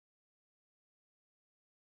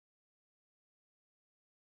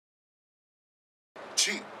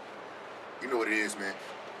cheap. You know what it is, man.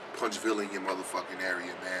 Punchville in your motherfucking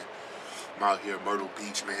area, man. I'm out here at Myrtle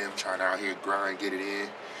Beach, man. I'm trying to out here grind, get it in.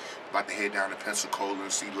 About to head down to Pensacola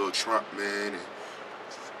and see Lil Trump, man. And,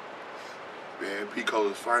 man,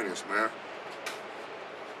 Picola's finest, man.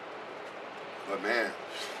 But, man,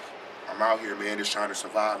 I'm out here, man, just trying to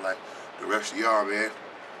survive like the rest of y'all, man.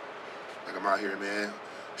 Like, I'm out here, man,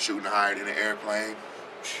 shooting higher than an airplane.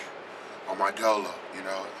 On my dolo, you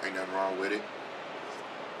know, ain't nothing wrong with it.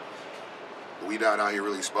 But we not out here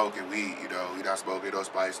really smoking weed, you know. We not smoking no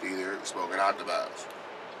spice either, smoking octobus.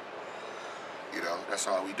 You know, that's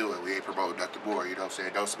all we doing. We ain't promoting nothing more, you know what I'm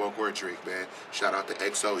saying? Don't smoke or drink, man. Shout out to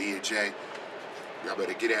XO, E, and J. Y'all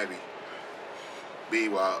better get at me.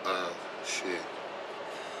 Meanwhile, shit.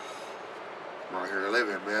 I'm out here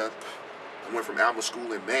living, man. I went from Alma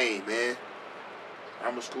School in Maine, man.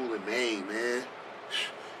 Alma School in Maine, man.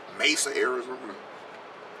 Mesa, Arizona.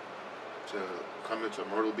 To coming to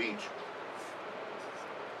Myrtle Beach.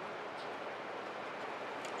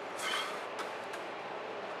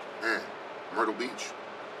 Man, Myrtle Beach.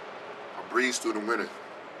 I breeze through the winter.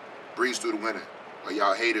 Breeze through the winter. Like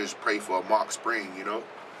y'all haters pray for a mock spring, you know?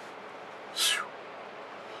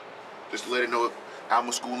 Just to let it know,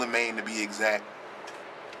 Alma School in Maine to be exact.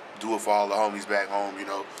 Do it for all the homies back home, you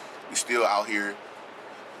know? We still out here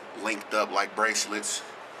linked up like bracelets.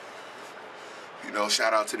 You know,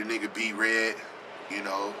 shout out to the nigga B Red. You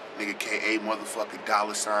know, nigga KA motherfucking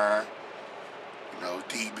 $. You know,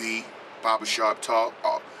 DB, Baba Sharp Talk.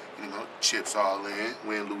 Oh, you know, chips all in.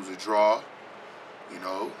 Win, lose, or draw. You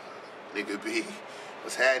know, nigga B.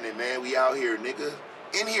 What's happening, man? We out here, nigga.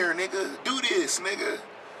 In here, nigga. Do this, nigga.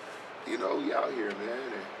 You know, we out here,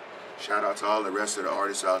 man. And shout out to all the rest of the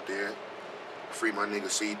artists out there. Free my nigga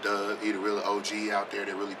C-Thug. He the real OG out there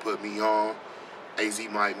that really put me on. AZ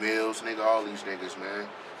Mike Mills, nigga, all these niggas, man.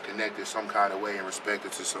 Connected some kind of way and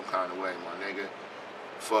respected to some kind of way, my nigga.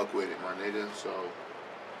 Fuck with it, my nigga. So,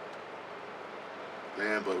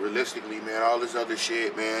 man, but realistically, man, all this other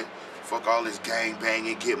shit, man. Fuck all this gang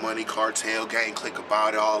banging, get money, cartel, gang click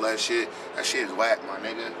about it, all that shit. That shit is whack, my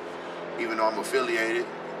nigga. Even though I'm affiliated,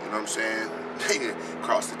 you know what I'm saying? Nigga,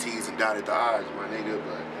 cross the T's and dotted the I's, my nigga.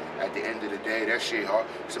 But at the end of the day, that shit,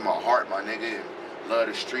 it's in my heart, my nigga. Love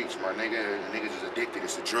the streets, my nigga. The niggas is addicted,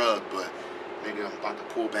 it's a drug, but nigga, I'm about to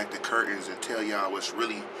pull back the curtains and tell y'all what's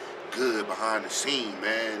really good behind the scene,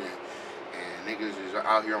 man. And niggas is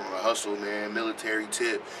out here on the hustle, man. Military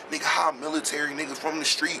tip. Nigga, how military niggas from the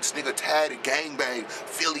streets, nigga, tatted, gangbang,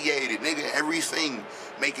 affiliated, nigga, everything,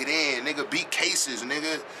 make it in, nigga, beat cases,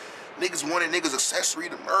 nigga. Niggas wanted niggas accessory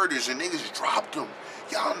to murders and niggas dropped them.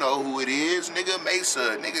 Y'all know who it is, nigga,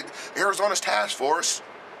 Mesa, nigga, Arizona's task force.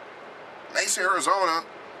 Mesa, Arizona,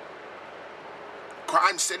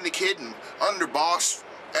 crime syndicate and underboss,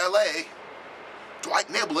 LA, Dwight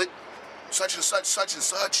Niblet, such and such, such and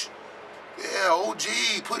such. Yeah,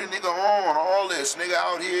 OG, put a nigga on, all this, nigga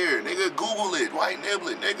out here, nigga, Google it, Dwight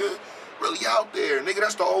Niblet, nigga, really out there, nigga,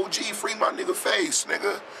 that's the OG, free my nigga face,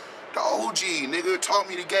 nigga. The OG, nigga, taught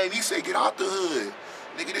me the game, he said get out the hood.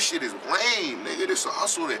 Nigga, this shit is lame, nigga. This a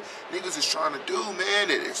hustle that niggas is trying to do, man.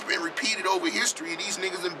 It's been repeated over history. These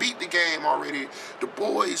niggas done beat the game already. The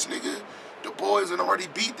boys, nigga. The boys done already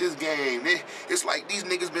beat this game. It's like these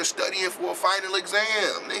niggas been studying for a final exam,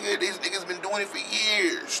 nigga. These niggas been doing it for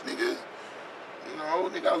years, nigga. You know,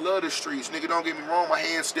 nigga, I love the streets. Nigga, don't get me wrong. My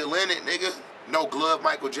hand's still in it, nigga. No glove,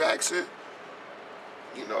 Michael Jackson.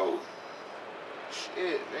 You know.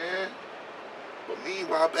 Shit, man. But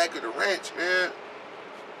meanwhile, back at the ranch, man.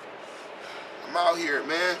 I'm out here,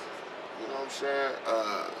 man. You know what I'm saying?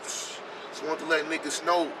 Just want to let niggas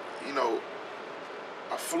know, you know,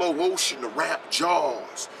 I flow ocean to rap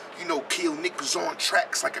jaws. You know, kill niggas on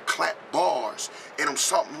tracks like a clap bars. And I'm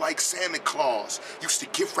something like Santa Claus. Used to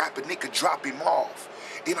gift wrap a nigga, drop him off.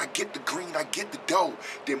 Then I get the green, I get the dough.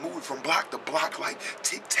 Then move it from block to block like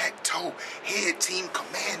tic-tac-toe. Head team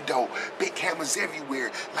commando. Big hammers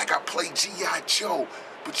everywhere like I play G.I. Joe.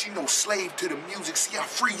 But you know, slave to the music, see how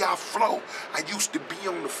free I flow. I used to be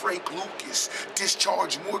on the Frank Lucas,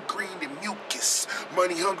 discharge more green than mucus.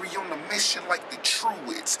 Money hungry on the mission like the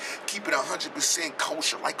Truids. Keep it 100%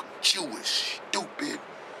 kosher like I'm Jewish, stupid.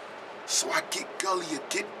 So I get gully or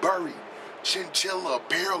get buried. Chinchilla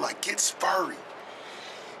apparel, I get furry.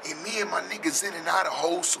 And me and my niggas in and out of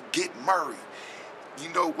hoes, so get Murray. You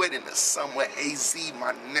know what, in the summer, AZ,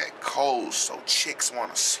 my neck cold, so chicks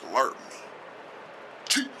wanna slurp me.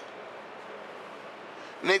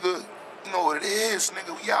 Nigga, you know what it is,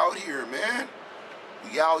 nigga, we out here, man.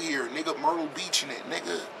 We out here, nigga, Myrtle Beach in it,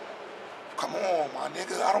 nigga. Come on, my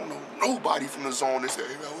nigga. I don't know nobody from the zone that say,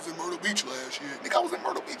 hey, I was in Myrtle Beach last year. Nigga, I was in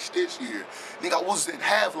Myrtle Beach this year. Nigga, I was in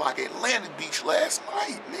Havelock, Atlantic Beach last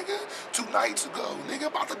night, nigga. 2 nights ago. Nigga,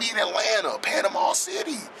 about to be in Atlanta, Panama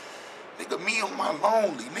City. Nigga, me on my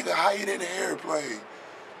lonely. Nigga, higher than an airplane.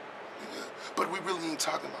 Nigga, but we really ain't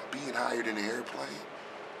talking about being higher than an airplane.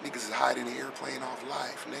 Niggas is higher than an airplane off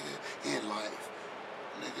life, nigga. In life,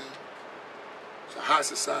 nigga. So High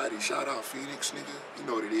Society, shout out Phoenix, nigga. You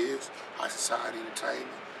know what it is. High Society Entertainment.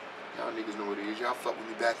 Y'all niggas know what it is. Y'all fuck with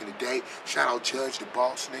me back in the day. Shout out Judge the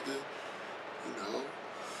Boss, nigga. You know.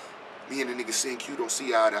 Me and the nigga CQ don't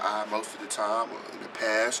see eye to eye most of the time. In the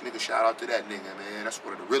past, nigga, shout out to that nigga, man. That's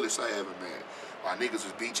one of the realest I ever met. While niggas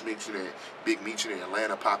was beach mixing and big mixing in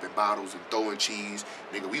Atlanta, popping bottles and throwing cheese.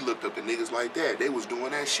 Nigga, we looked up to niggas like that. They was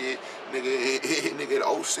doing that shit, nigga, nigga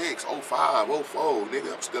at 06, 05, 04.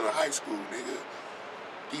 Nigga, I'm still in high school, nigga.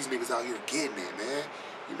 These niggas out here getting it, man.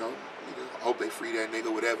 You know, nigga, I hope they free that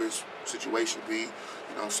nigga, whatever his situation be.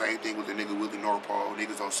 You know, same thing with the nigga Willie Norpole.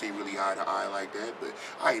 Niggas don't seem really eye to eye like that, but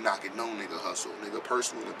I ain't knocking no nigga hustle. Nigga,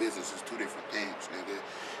 personal and business is 2 different things, nigga.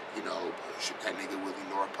 You know, shit, that nigga Willie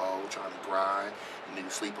Norpole trying to grind.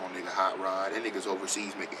 Nigga sleep on nigga Hot Rod. That nigga's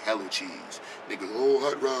overseas making hella cheese. Nigga, oh,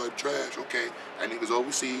 Hot Rod, trash, okay. That nigga's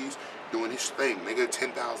overseas doing his thing. Nigga,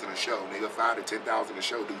 10,000 a show. Nigga, 5 to 10,000 a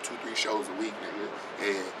show. Do 2-3 shows a week, nigga.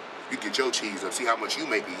 And you get your cheese up. See how much you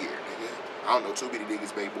make a year, nigga. I don't know, too many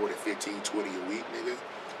niggas make more than 15, 20 a week, nigga.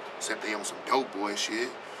 Except they on some dope boy shit.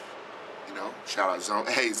 You know, shout out Zone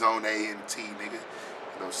A and T, nigga.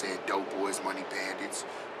 You know what I'm saying? Dope boys, money bandits,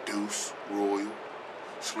 Deuce, Royal,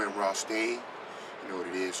 Slim Rothstein. You know what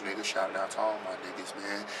it is, nigga. Shout out to all my niggas,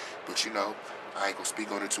 man. But you know, I ain't gonna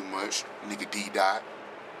speak on it too much. Nigga D-Dot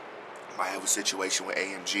might have a situation with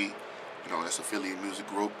AMG. You know, that's affiliate music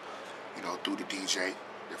group. You know, through the DJ.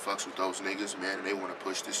 That fucks with those niggas, man, and they want to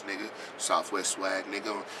push this nigga. Southwest swag,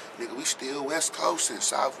 nigga. Nigga, we still West Coast and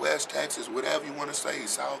Southwest Texas, whatever you want to say.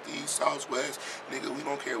 Southeast, Southwest. Nigga, we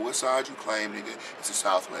don't care what side you claim, nigga. It's the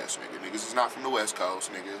Southwest, nigga. Niggas is not from the West Coast,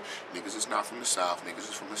 nigga. Niggas is not from the South. Niggas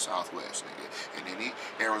is from the Southwest, nigga. And any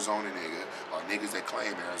Arizona nigga, or niggas that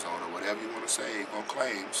claim Arizona, whatever you want to say, gonna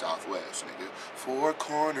claim Southwest, nigga. 4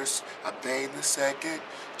 corners, I bang the second.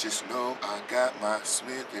 Just know I got my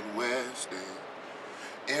Smith and Wesson.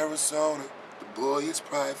 Arizona, the boy is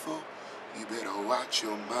prideful. You better watch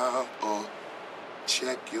your mouth or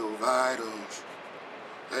check your vitals.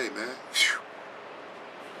 Hey, man. Whew.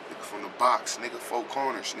 Nigga from the box, nigga, 4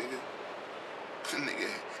 corners, nigga. Nigga,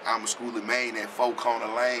 I'm a school in Maine at 4 corner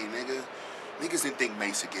lane, nigga. Niggas didn't think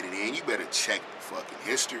Mesa get it in. You better check the fucking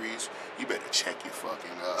histories. You better check your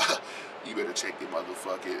fucking, you better check your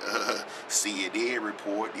motherfucking, CNN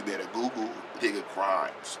report. You better Google, nigga,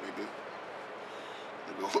 crimes, nigga.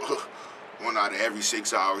 1 out of every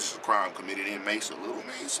 6 hours is a crime committed in Mesa, Little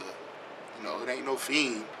Mesa. You know, it ain't no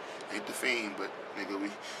fiend, ain't the fiend, but nigga,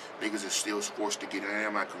 niggas is still forced to get in.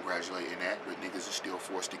 I'm not congratulating that, but niggas is still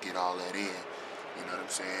forced to get all that in. You know what I'm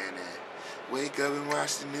saying? And wake up and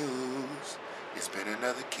watch the news. It's been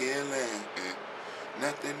another killing, and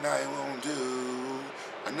nothing I won't do.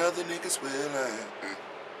 Another nigga's willing.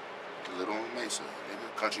 Little Mesa,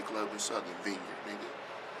 nigga, country club in Southern Vineyard, nigga.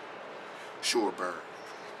 Shorebird.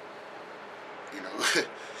 You know,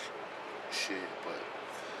 shit, but,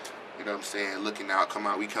 you know what I'm saying, looking out,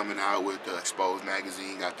 we coming out with the Exposed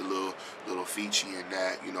magazine, got the little feature in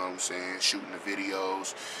that, you know what I'm saying, shooting the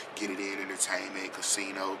videos, Get It In Entertainment,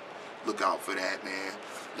 Casino, look out for that, man,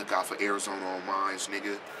 look out for Arizona On Mindz,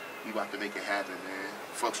 nigga, we about to make it happen, man,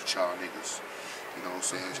 fucks with y'all niggas, you know what I'm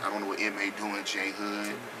saying, I don't know what M.A. doing, J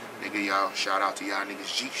Hood, nigga, y'all, shout out to y'all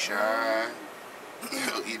niggas, G-Shine,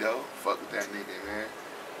 you know, fuck with that nigga, man.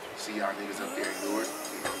 See y'all niggas up there in Newark,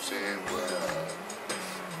 you know what I'm saying? But,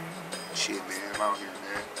 shit, man, I'm out here,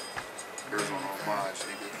 man. Arizona On Mindz,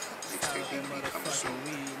 nigga. Mixtape DVD coming soon.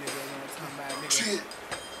 Shit.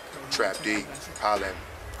 Trap D, holla at me.